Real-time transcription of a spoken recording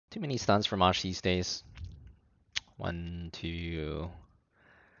Too many stuns for Mosh these days. 1, 2,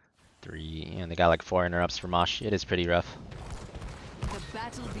 3, and they got like 4 interrupts for Mosh. It is pretty rough. The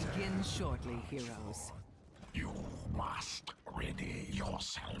battle begins shortly, heroes. You must ready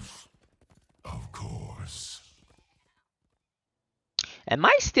yourself. Of course. Am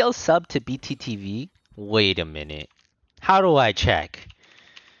I still subbed to BTTV? Wait a minute. How do I check?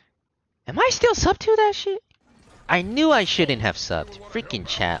 Am I still subbed to that shit? I knew I shouldn't have subbed. Freaking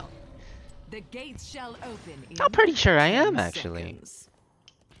chat. The gates shall open in I'm pretty sure I am 10 actually. seconds.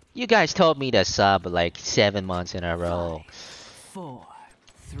 You guys told me to sub like 7 months in a row. 5, 4,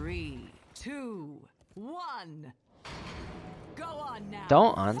 3, 2, 1. Go on now.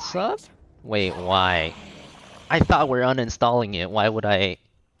 Don't unsub? Wait, why? I thought we're uninstalling it. Why would I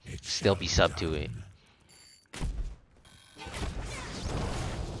still be subbed to it?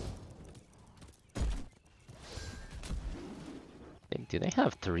 Do they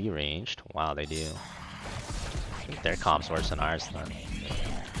have 3 ranged? Wow, they do. I think their comp's worse than ours then.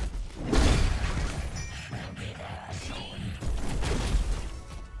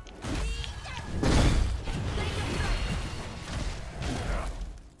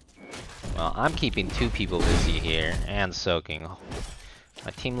 Well, I'm keeping 2 people busy here and soaking.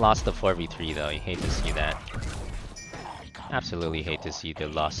 My team lost the 4v3 though. You hate to see that. Absolutely hate to see the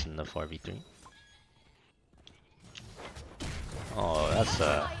loss in the 4v3. Oh,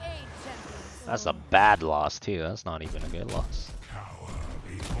 that's a bad loss too. That's not even a good loss.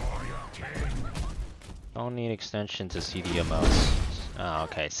 Don't need extension to see the emotes. Oh,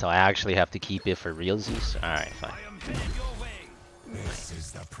 okay, so I actually have to keep it for realsies? Alright, fine. This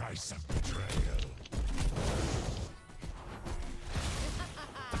is the price of betrayal.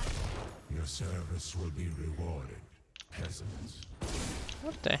 Your service will be rewarded, peasants.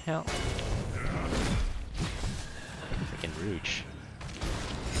 What the hell? Freaking Rouge.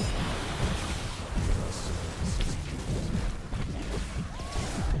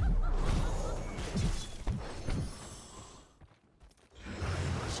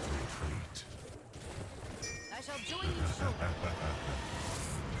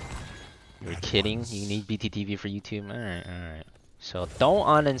 You're kidding? You need BTTV for YouTube? Alright, alright. So don't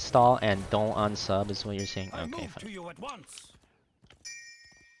uninstall and don't unsub is what you're saying? Okay, fine. To you at once.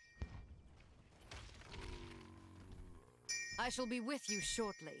 I shall be with you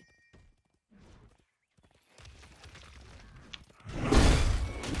shortly.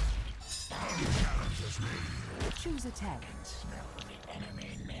 Choose a talent.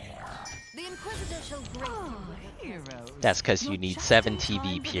 The Inquisitor shall grace you. Heroes. That's because you need 7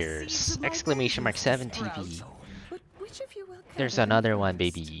 TV peers. Exclamation mark 7 TV. But which of you will There's cover another the one,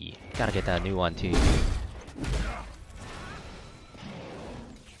 rest? baby. Gotta get that new one too.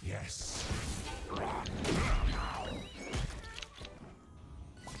 Yes.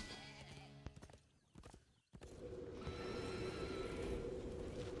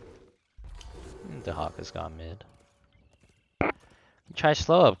 The Hawk has gone mid. Try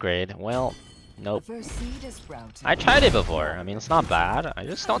slow upgrade. Well, nope. The first seed is sprouted. I tried it before. I mean, it's not bad. I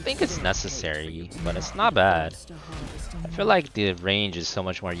just don't think it's necessary, but it's not bad. I feel like the range is so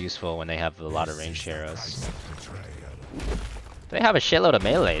much more useful when they have a lot of ranged heroes. They have a shitload of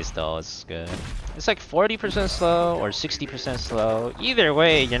melees though. It's good. It's like 40% slow or 60% slow. Either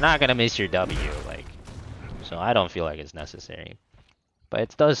way, you're not gonna miss your W. Like, so I don't feel like it's necessary. But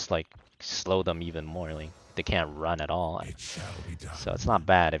it does like slow them even more. Like they can't run at all. It shall be done. So it's not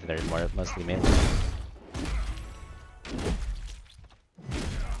bad if they're mostly melee.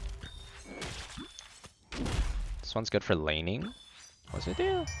 This one's good for laning. What's it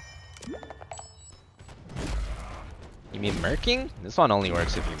do? You mean merking? This one only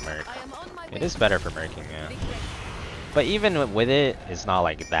works if you merc. I am on my It way. is better for merking, yeah. But even with it, it's not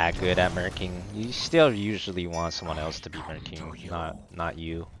like that good at merking. You still usually want someone else to be merking, not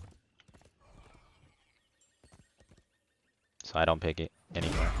you. So I don't pick it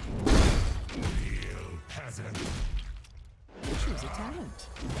anymore. Real peasant. Choose a talent.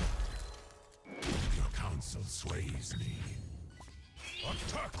 Your counsel sways me.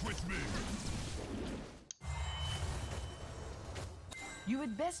 Attack with me. You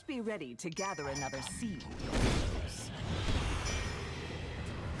would best be ready to gather another seed.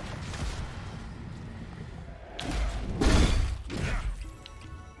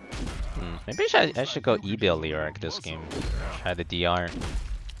 Maybe I should go E-Bill Leoric this game. Try the DR.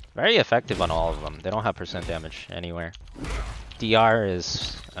 Very effective on all of them. They don't have percent damage anywhere. DR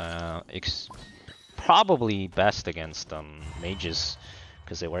is probably best against mages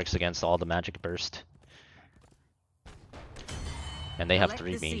because it works against all the magic burst. And they have Collect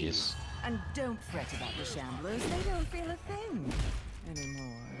 3 the seed. mages. And don't fret about the shamblers. They don't feel a thing.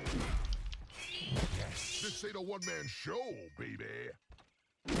 anymore. This ain't a one-man show, baby.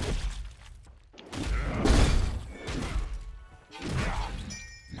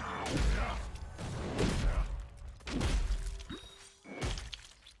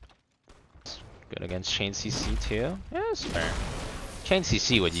 Good against Chain CC too. Yeah, it's fair. Chain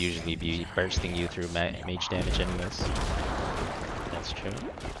CC would usually be bursting you through mage damage anyways. That's true.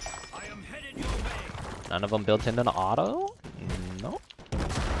 None of them built in an auto? Nope.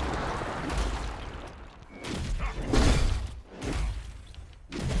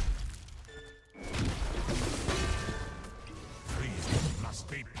 Treason must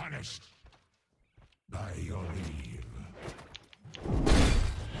be punished. By your leave.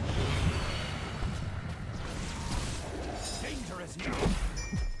 Dangerous now.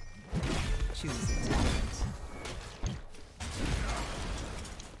 Choose a talent.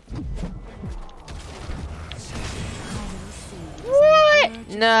 What?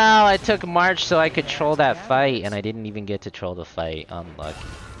 No, I took March so I could troll that fight, and I didn't even get to troll the fight. Unlucky.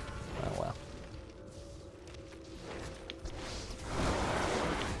 Oh well.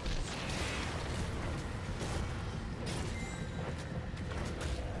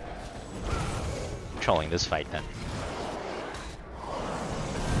 Trolling this fight then.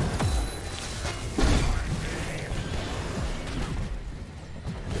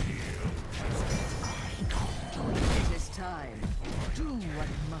 It is time. Do what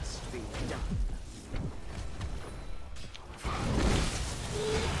must be done.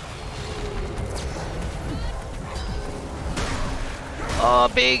 Oh,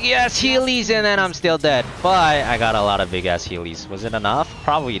 big ass healies, and then I'm still dead. But I got a lot of big ass healies. Was it enough?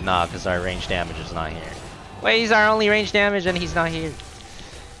 Probably not, because our range damage is not here. Wait, he's our only range damage, and he's not here.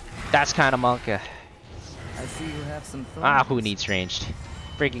 That's kind of monka. I see you have some fun. Ah, who needs ranged?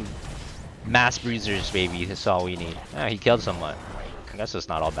 Freaking mass bruisers, baby. That's all we need. Ah, he killed someone. I guess it's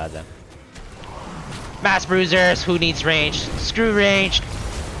not all bad then. Mass bruisers. Who needs ranged? Screw ranged.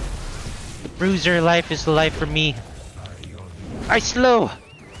 The bruiser life is the life for me. I slow.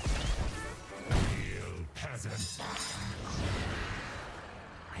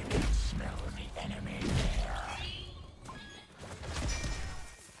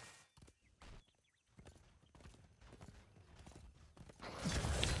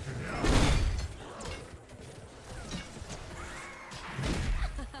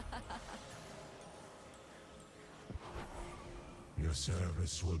 Your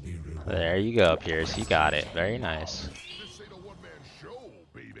service will be rewarded. There you go, Pierce. You got it. Very nice. This ain't a one-man show,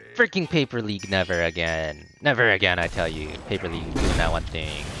 baby. Freaking Paper League, never again. Never again, I tell you. Paper League doing that one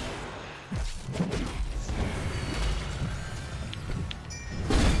thing.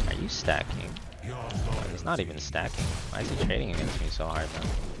 Are you stacking? Oh, he's not even stacking. Why is he trading against me so hard now?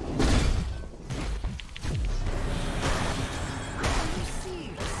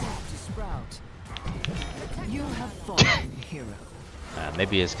 You have fallen, hero.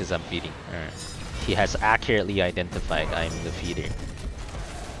 Maybe it's because I'm feeding. Alright. He has accurately identified I'm the feeder.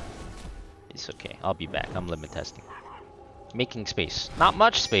 It's okay. I'll be back. I'm limit testing. Making space. Not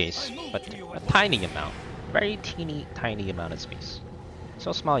much space, but a tiny amount. Very teeny, tiny amount of space.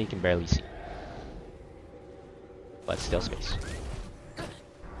 So small you can barely see. But still space.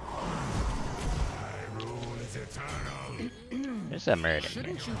 There's a murder.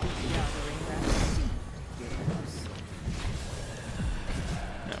 Shouldn't you be gathering that seed?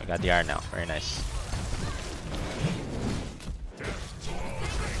 Yeah, we got the R now. Very nice.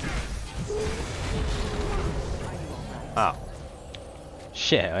 Oh.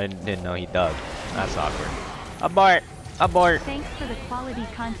 Shit, I didn't know he dug. That's awkward. Abort! Abort! Thanks for the quality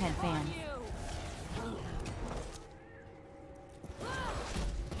content, fans.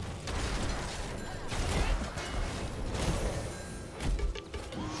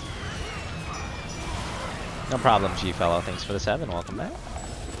 No problem, G fellow. Thanks for the 7. Welcome back.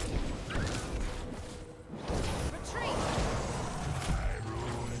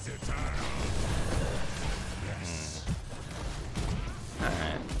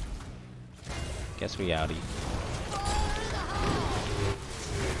 Alright. Guess we outie.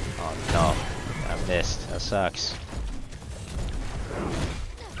 Oh no. I missed. That sucks.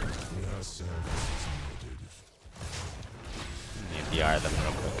 Need DR them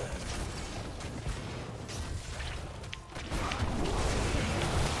real quick.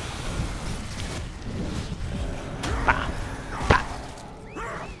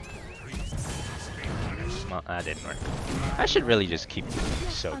 Well, that didn't work. I should really just keep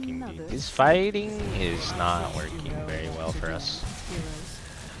soaking, dude. This fighting is not working very well for us.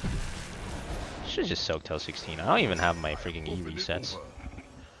 Should just soak till 16. I don't even have my freaking E resets.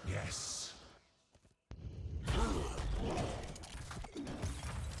 Yes.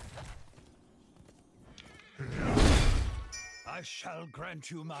 I shall grant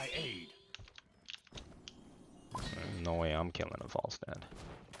you my aid. No way I'm killing a false stand.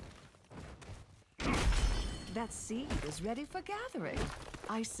 That seed is ready for gathering.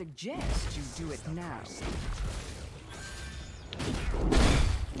 I suggest you do it now.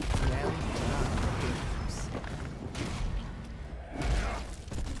 Well done, erbs.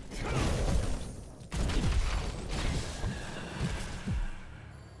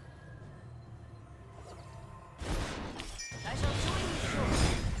 I shall join you shortly.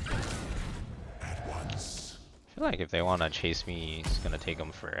 At once. I feel like if they want to chase me, it's gonna take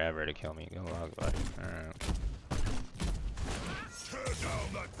them forever to kill me. Go log, buddy. Alright. Tear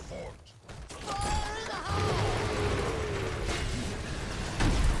down that fort.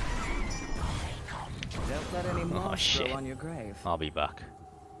 Don't let any moss shit. grow on your grave. I'll be back.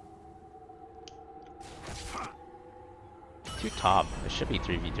 2 top. It should be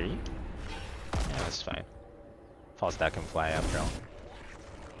 3v3. Yeah, that's fine. False stack can fly after all.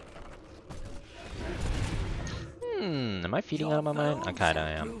 Am I feeding out of my mind? I kinda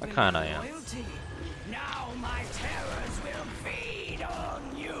am. I kinda am. Now my terrors will feed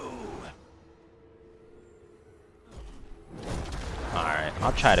on you. Alright,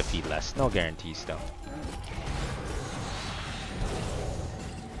 I'll try to feed less. No guarantees though.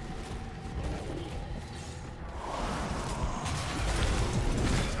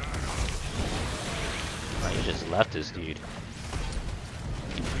 Oh, you just left this dude.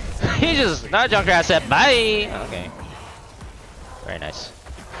 He just, no Junkrat said bye! Okay. Very nice.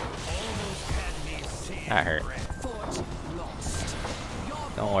 That hurt.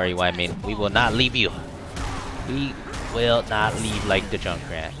 Don't worry, White Man. We will not leave you. We will not leave like the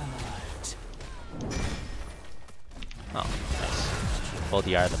Junkrat. Oh, nice. Full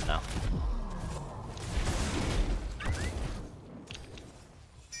DR them now.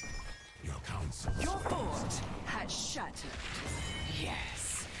 Your fort has shattered.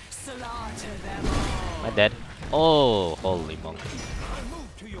 Yes, slaughter them all. Am I dead? Oh, holy monkey. I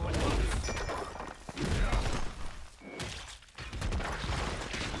move to you at once.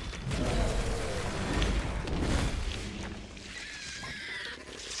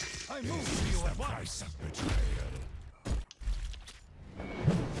 I move to you at once. Of betrayal.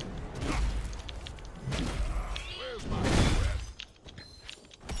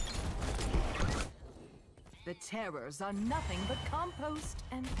 The terrors are nothing but compost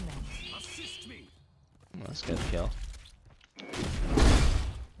and men. Assist me. That's a good kill.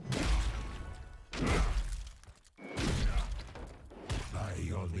 By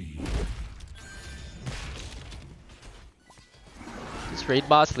your lead. Is raid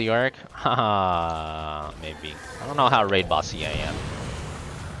boss Leoric? Haha, maybe. I don't know how raid bossy I am.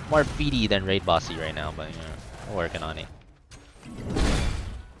 More feedy than raid bossy right now, but yeah, I'm working on it.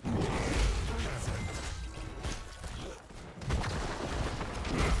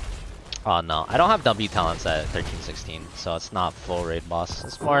 Oh no, I don't have W talents at 13-16, so it's not full raid boss.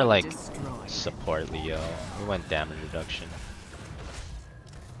 It's more like support Leo. We went damage reduction.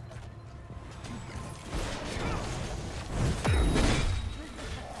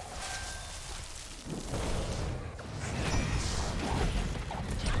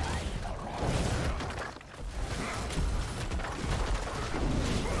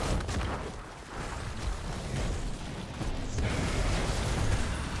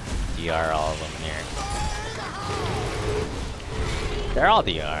 DR all of them here. They're all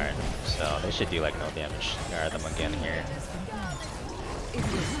DR, so they should do like no damage. DR them again here.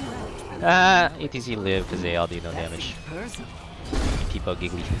 ATC live because they all do no damage. People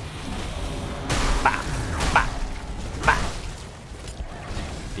giggly. Bah, bah, bah.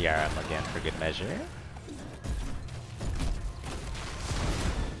 DR them again for good measure.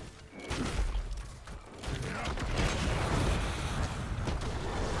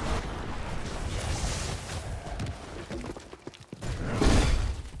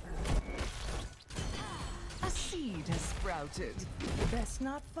 Best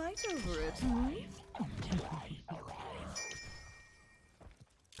not fight over it, hmm?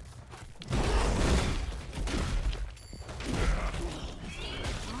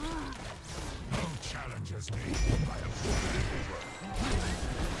 No challenges me.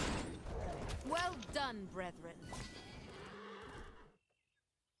 Well done, brethren.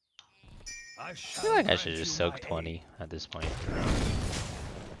 I feel like I should just soak 20 at this point.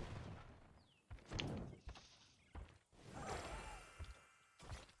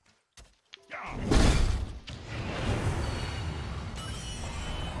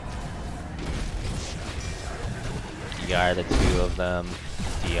 DR the two of them.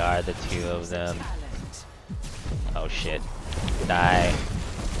 DR the two of them. Oh shit. Die.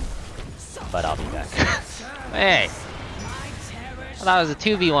 But I'll be back. Hey! I thought it was a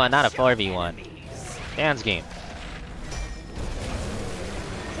 2v1, not a 4v1. Dance game.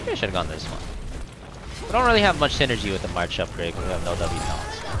 Maybe I should have gone this one. We don't really have much synergy with the March upgrade because we have no W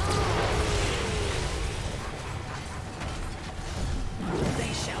talents.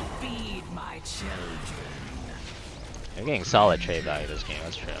 They shall feed my children. You're getting solid trade value this game,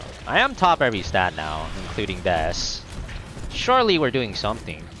 that's true. I am top every stat now, including deaths. Surely we're doing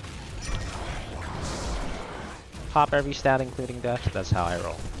something. Top every stat including death, that's how I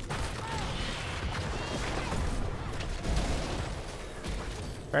roll.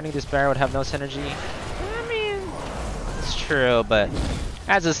 Burning Despair would have no synergy. I mean, it's true, but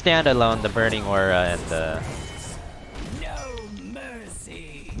as a standalone, the Burning Aura and the No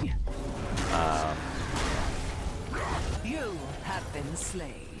mercy. You have been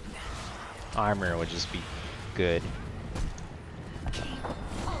slain. armor would just be good.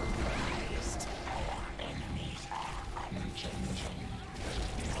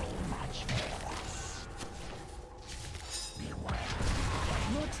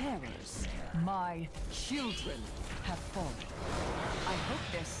 Your terrors, my children, have fallen. I hope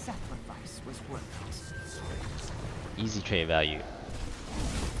their sacrifice was worth it. Easy trade value.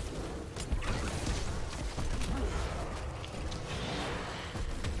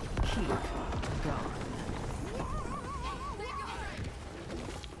 Keep going.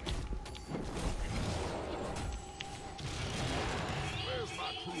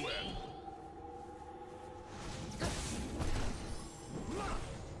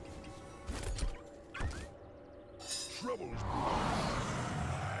 My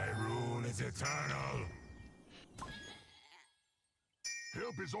rule is eternal.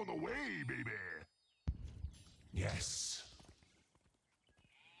 Help is on the way, baby. Yes.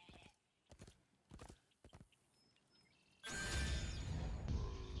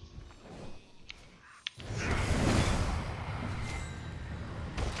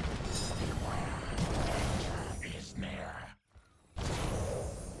 Is near.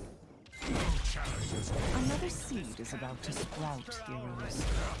 Challenges. Another seed is about to sprout, heroes.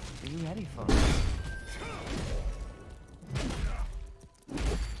 Are you ready for it?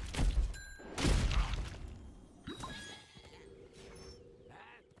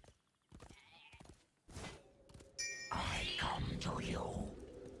 I come to you.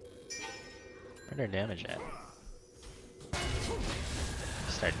 Where's their damage at?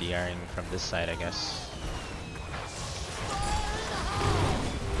 Start DRing from this side, I guess.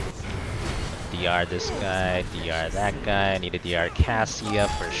 DR this guy, DR that guy. I need to DR Cassia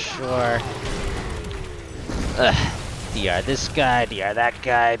for sure. Ugh. DR this guy, DR that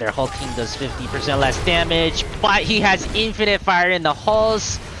guy. Their whole team does 50% less damage, but he has infinite fire in the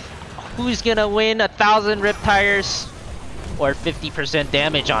hulls. Who's gonna win 1,000 rip tires or 50%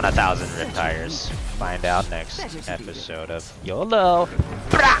 damage on 1,000 rip tires? Find out next episode of YOLO.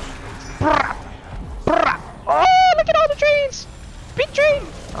 Brah! Brah! Brah! Oh, look at all the trains! Big train!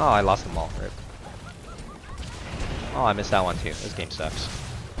 Oh, I lost them all. Rip. Oh, I missed that one too. This game sucks.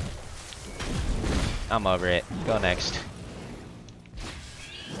 I'm over it. Go next.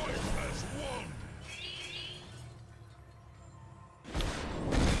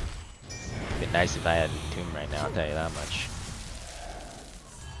 It'd be nice if I had Tomb right now, I'll tell you that much.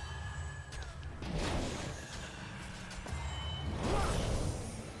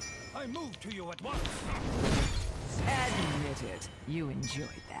 I move to you at once. Admit it, you enjoyed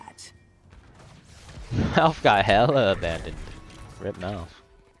that. Malf got hella abandoned. Rip Malf.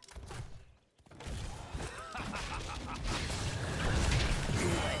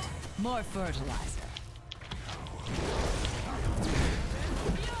 More fertilizer.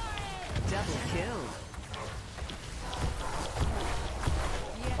 Double kill.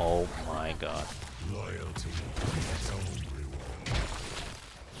 Oh my god. Loyalty is its own reward.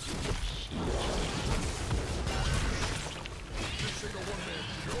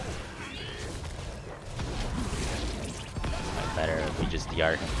 Better if we just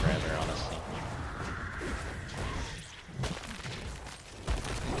DR him forever, honestly.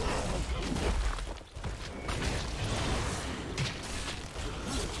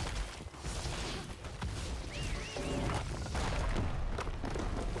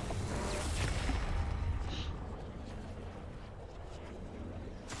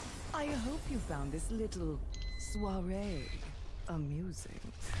 I hope you found this little soiree amusing.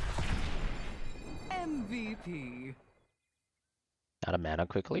 MVP. Out of mana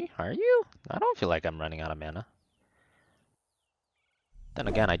quickly? Are you? I don't feel like I'm running out of mana. Then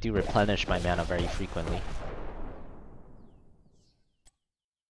again, I do replenish my mana very frequently.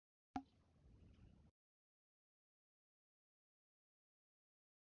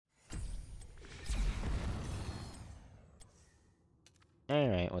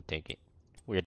 Alright, we'll take it.